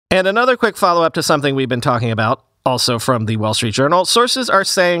And another quick follow-up to something we've been talking about, also from the Wall Street Journal. Sources are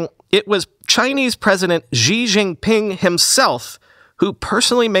saying it was Chinese President Xi Jinping himself who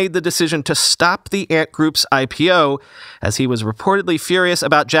personally made the decision to stop the Ant Group's IPO, as he was reportedly furious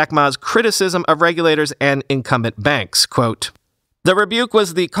about Jack Ma's criticism of regulators and incumbent banks. Quote, "The rebuke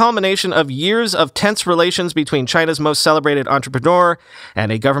was the culmination of years of tense relations between China's most celebrated entrepreneur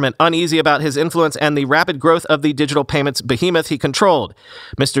and a government uneasy about his influence and the rapid growth of the digital payments behemoth he controlled.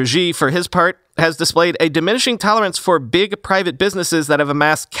 Mr. Xi, for his part, has displayed a diminishing tolerance for big private businesses that have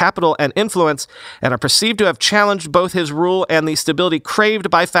amassed capital and influence and are perceived to have challenged both his rule and the stability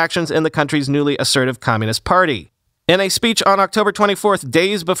craved by factions in the country's newly assertive Communist Party." In a speech on October 24th,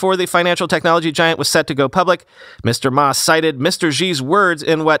 days before the financial technology giant was set to go public, Mr. Ma cited Mr. Xi's words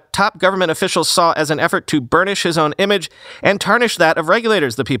in what top government officials saw as an effort to burnish his own image and tarnish that of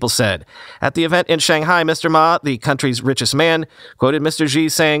regulators, the people said. At the event in Shanghai, Mr. Ma, the country's richest man, quoted Mr. Xi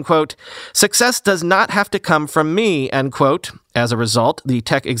saying, quote, "Success does not have to come from me," end quote. As a result, the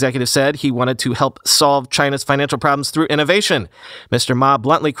tech executive said he wanted to help solve China's financial problems through innovation. Mr. Ma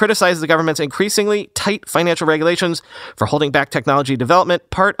bluntly criticized the government's increasingly tight financial regulations for holding back technology development,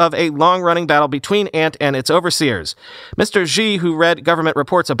 part of a long-running battle between Ant and its overseers. Mr. Xi, who read government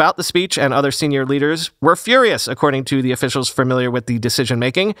reports about the speech, and other senior leaders were furious, according to the officials familiar with the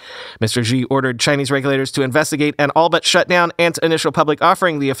decision-making. Mr. Xi ordered Chinese regulators to investigate and all but shut down Ant's initial public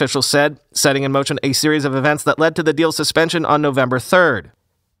offering, the officials said, setting in motion a series of events that led to the deal's suspension on November 3rd.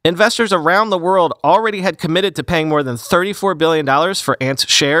 Investors around the world already had committed to paying more than $34 billion for Ant's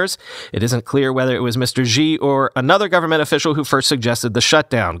shares. It isn't clear whether it was Mr. Xi or another government official who first suggested the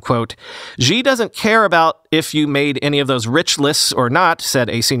shutdown. Quote, "Xi doesn't care about if you made any of those rich lists or not,"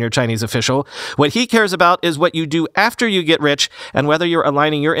 said a senior Chinese official. "What he cares about is what you do after you get rich and whether you're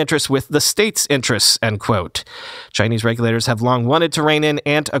aligning your interests with the state's interests," end quote. Chinese regulators have long wanted to rein in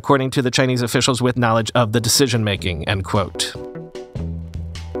Ant, according to the Chinese officials with knowledge of the decision-making, end quote.